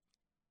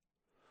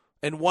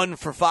 and 1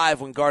 for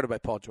 5 when guarded by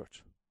Paul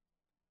George.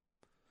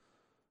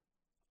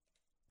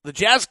 The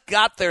Jazz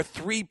got their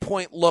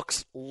 3-point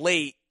looks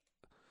late.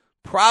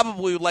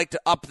 Probably would like to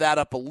up that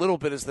up a little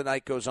bit as the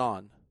night goes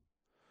on.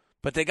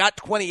 But they got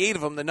 28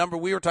 of them. The number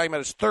we were talking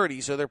about is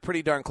 30, so they're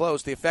pretty darn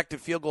close. The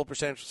effective field goal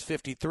percentage was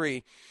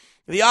 53.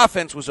 The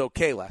offense was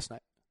okay last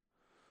night.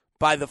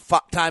 by the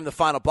time the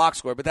final box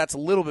score, but that's a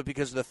little bit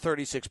because of the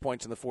 36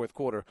 points in the fourth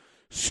quarter,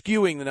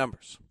 skewing the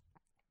numbers.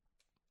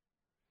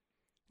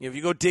 If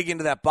you go dig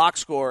into that box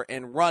score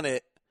and run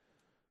it,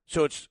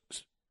 so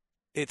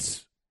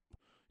it's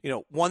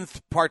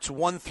parts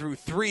 1 through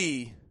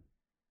 3,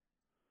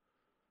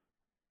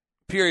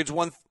 periods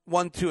 1,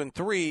 2, and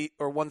 3,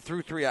 or 1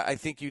 through 3, I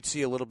think you'd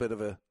see a little bit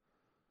of a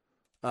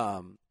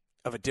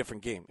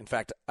different game. In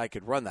fact, I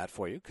could run that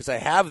for you because I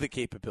have the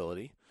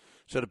capability.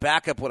 So to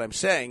back up what I'm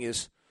saying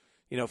is,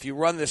 if you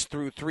run this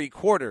through 3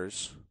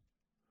 quarters,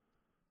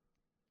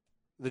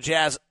 the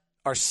Jazz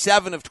are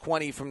 7 of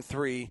 20 from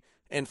 3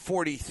 and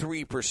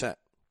 43%.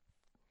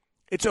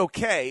 It's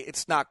okay.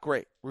 It's not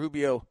great.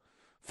 Rubio,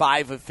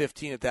 5 of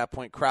 15 at that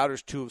point.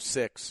 Crowder's 2 of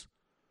 6.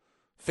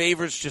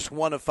 Favors just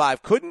 1 of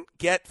 5. Couldn't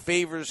get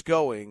Favors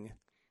going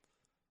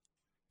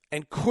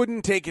and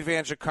couldn't take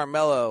advantage of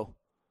Carmelo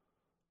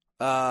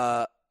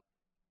the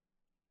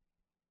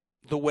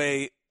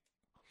way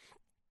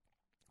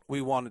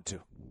we wanted to.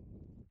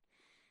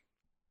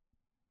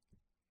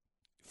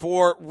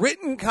 For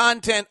written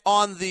content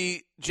on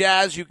the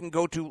Jazz, you can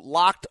go to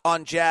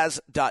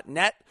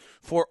lockedonjazz.net.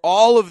 For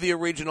all of the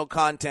original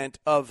content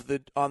on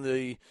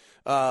the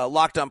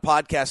Locked On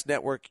Podcast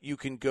Network, you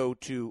can go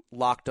to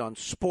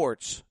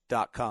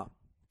lockedonsports.com.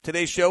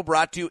 Today's show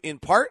brought to you in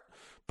part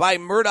by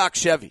Murdoch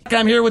Chevy.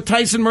 I'm here with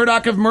Tyson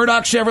Murdoch of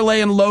Murdoch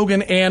Chevrolet in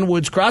Logan and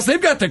Woods Cross.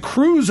 They've got the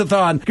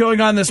Cruise-a-thon going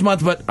on this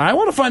month, but I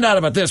want to find out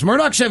about this.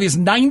 Murdoch Chevy is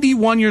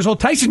 91 years old.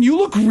 Tyson, you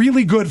look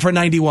really good for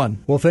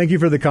 91. Well, thank you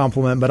for the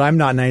compliment, but I'm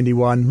not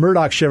 91.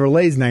 Murdoch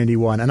Chevrolet's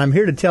 91, and I'm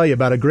here to tell you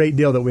about a great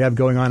deal that we have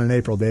going on in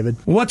April, David.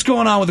 What's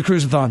going on with the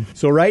Cruise-a-thon?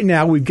 So right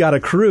now, we've got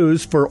a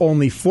Cruise for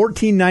only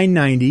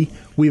 $14,990.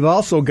 We've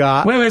also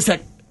got... Wait a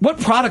sec. What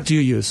product do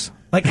you use?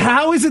 Like,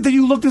 how is it that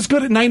you look this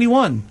good at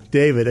 91?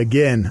 David,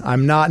 again,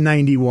 I'm not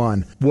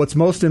 91. What's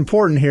most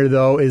important here,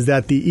 though, is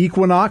that the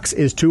Equinox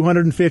is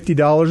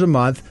 $250 a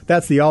month.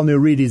 That's the all-new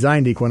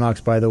redesigned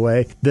Equinox, by the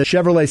way. The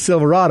Chevrolet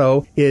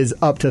Silverado is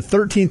up to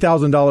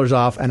 $13,000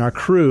 off, and our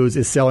Cruise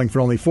is selling for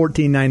only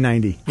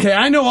 $14,990. Okay,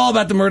 I know all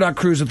about the Murdoch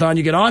Cruise-a-thon.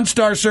 You get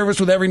OnStar service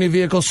with every new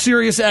vehicle,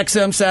 Sirius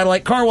XM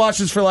satellite, car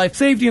washes for life,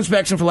 safety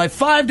inspection for life,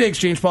 5-day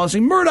exchange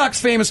policy,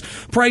 Murdoch's famous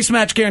price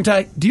match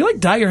guarantee. Do you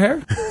dye your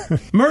hair?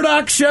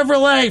 Murdoch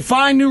Chevrolet.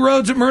 Find new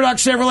roads at Murdoch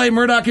Chevrolet.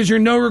 Murdoch is your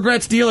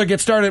no-regrets dealer.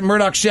 Get started at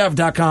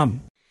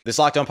MurdochChev.com. This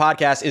Locked On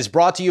podcast is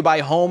brought to you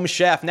by Home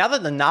Chef. Now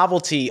that the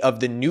novelty of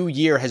the new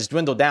year has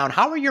dwindled down,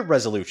 how are your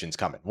resolutions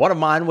coming? One of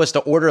mine was to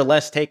order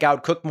less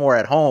takeout, cook more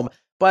at home,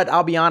 but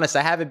I'll be honest,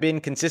 I haven't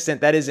been consistent.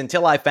 That is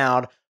until I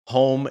found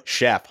Home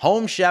Chef.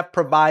 Home Chef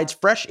provides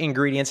fresh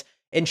ingredients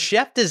and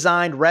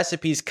chef-designed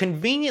recipes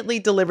conveniently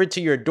delivered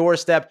to your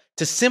doorstep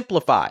to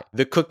simplify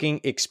the cooking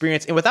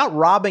experience and without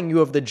robbing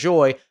you of the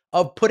joy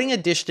of putting a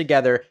dish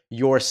together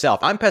yourself.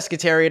 I'm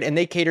pescatarian, and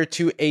they cater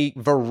to a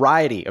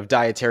variety of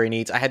dietary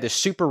needs. I had this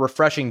super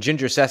refreshing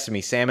ginger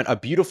sesame salmon, a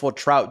beautiful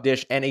trout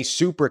dish, and a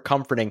super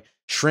comforting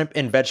shrimp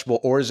and vegetable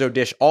orzo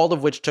dish, all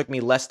of which took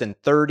me less than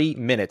 30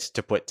 minutes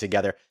to put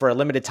together. For a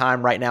limited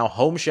time right now,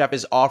 Home Chef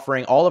is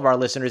offering all of our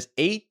listeners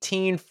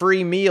 18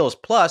 free meals,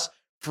 plus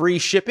free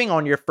shipping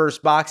on your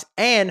first box,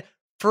 and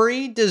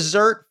free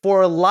dessert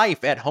for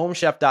life at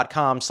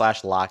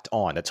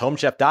homechef.com/lockedon. That's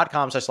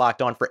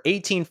homechef.com/lockedon for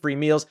 18 free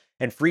meals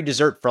and free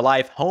dessert for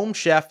life.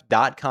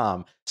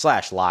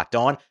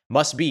 Homechef.com/lockedon.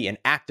 Must be an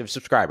active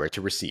subscriber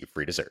to receive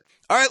free dessert.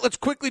 All right, let's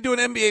quickly do an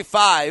NBA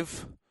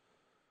 5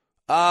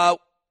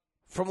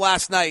 from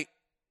last night.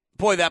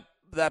 Boy, that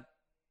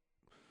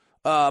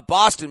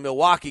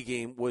Boston-Milwaukee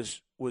game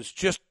was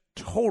just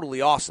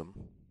totally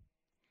awesome.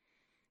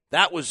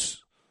 That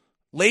was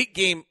late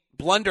game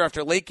blunder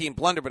after late game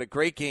blunder, but a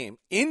great game.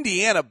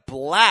 Indiana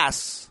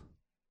blasts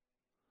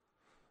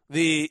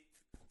the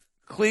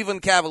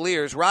Cleveland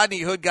Cavaliers. Rodney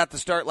Hood got the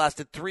start,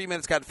 lasted 3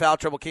 minutes, got in foul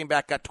trouble, came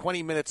back, got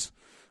 20 minutes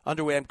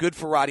underway. I'm good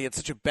for Roddy. He had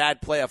such a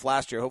bad playoff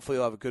last year. Hopefully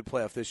he'll have a good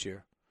playoff this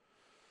year.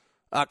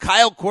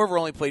 Kyle Korver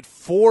only played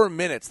 4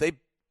 minutes. They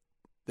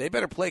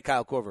better play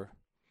Kyle Korver.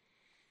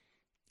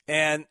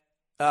 And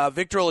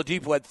Victor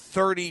Oladipo had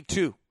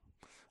 32.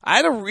 I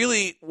had a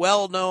really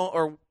well-known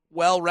or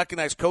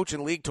well-recognized coach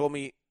in the league told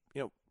me,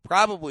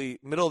 probably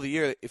middle of the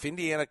year, if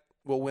Indiana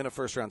will win a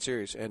first-round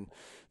series. And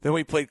then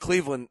when we played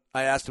Cleveland,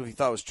 I asked him if he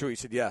thought it was true. He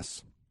said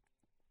yes.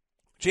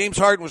 James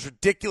Harden was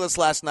ridiculous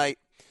last night.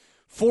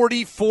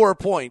 44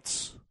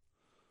 points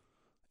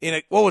in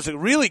a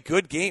really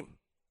good game.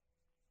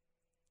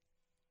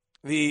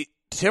 The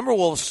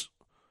Timberwolves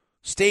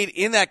stayed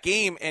in that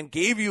game and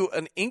gave you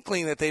an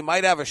inkling that they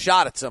might have a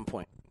shot at some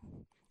point.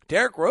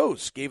 Derrick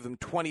Rose gave them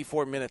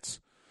 24 minutes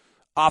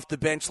off the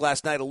bench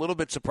last night. A little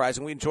bit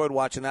surprising. We enjoyed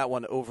watching that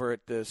one over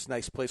at this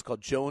nice place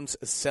called Jones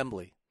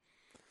Assembly.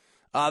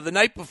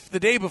 The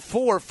day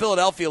before,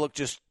 Philadelphia looked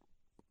just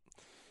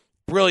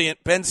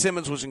brilliant. Ben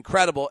Simmons was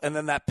incredible. And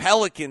then that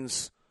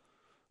Pelicans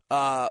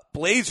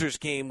Blazers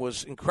game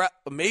was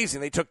amazing.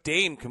 They took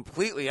Dame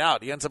completely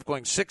out. He ends up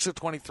going 6 of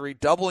 23,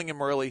 doubling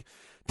him early,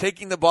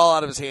 taking the ball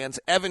out of his hands.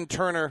 Evan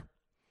Turner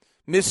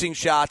missing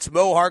shots.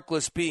 Mo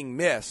Harkless being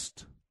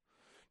missed.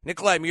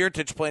 Nikolai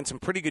Mirotic playing some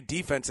pretty good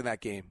defense in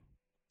that game.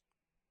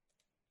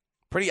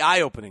 Pretty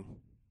eye-opening.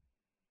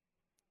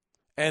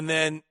 And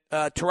then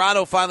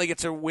Toronto finally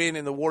gets a win,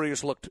 and the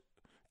Warriors looked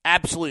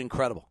absolutely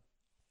incredible.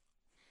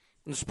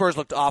 And the Spurs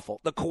looked awful.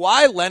 The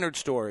Kawhi Leonard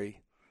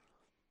story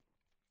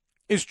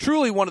is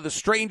truly one of the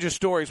strangest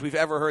stories we've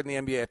ever heard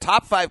in the NBA. A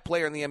top 5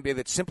 player in the NBA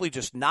that's simply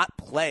just not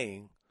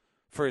playing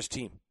for his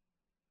team.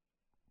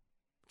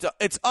 So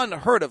it's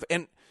unheard of.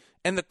 And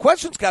the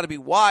question's got to be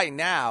why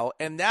now?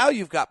 And now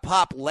you've got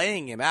Pop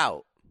laying him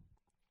out.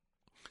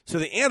 So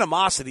the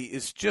animosity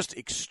is just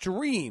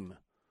extreme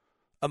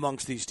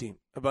amongst these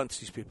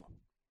people.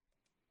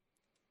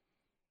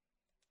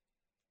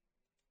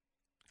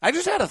 I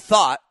just had a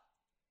thought.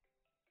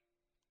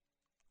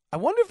 I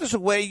wonder if there's a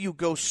way you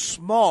go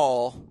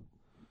small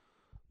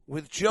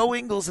with Joe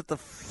Ingles at the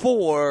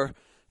 4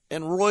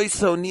 and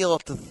Royce O'Neal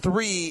at the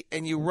 3,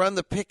 and you run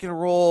the pick and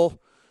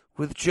roll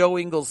with Joe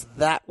Ingles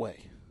that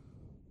way.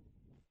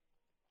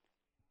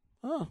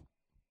 Oh.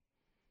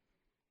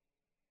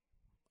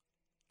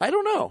 I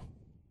don't know.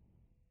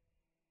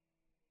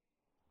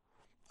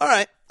 All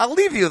right, I'll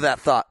leave you with that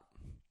thought.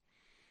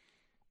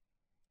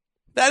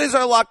 That is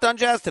our Locked On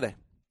Jazz today.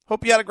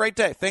 Hope you had a great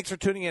day. Thanks for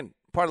tuning in.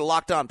 Part of the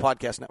Locked On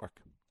Podcast Network.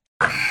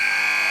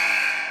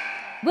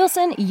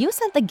 Wilson, you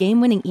sent the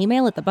game-winning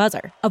email at the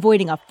buzzer,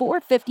 avoiding a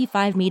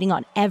 4:55 meeting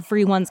on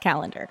everyone's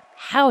calendar.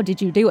 How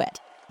did you do it?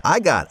 I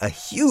got a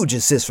huge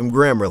assist from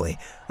Grammarly,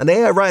 an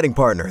AI writing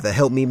partner that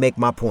helped me make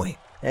my point.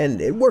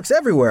 And it works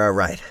everywhere I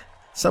write.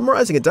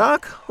 Summarizing a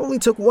doc only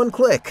took one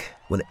click.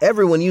 When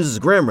everyone uses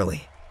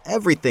Grammarly,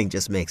 everything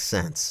just makes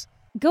sense.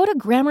 Go to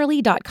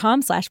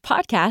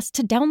Grammarly.com/podcast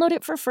to download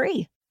it for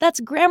free. That's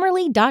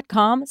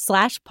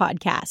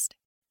Grammarly.com/podcast.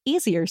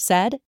 Easier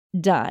said,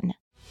 done.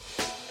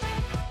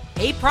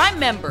 Hey, Prime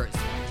members,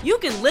 you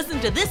can listen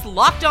to this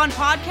Locked On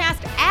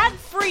podcast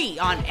ad-free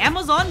on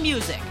Amazon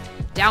Music.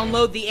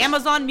 Download the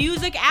Amazon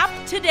Music app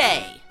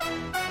today.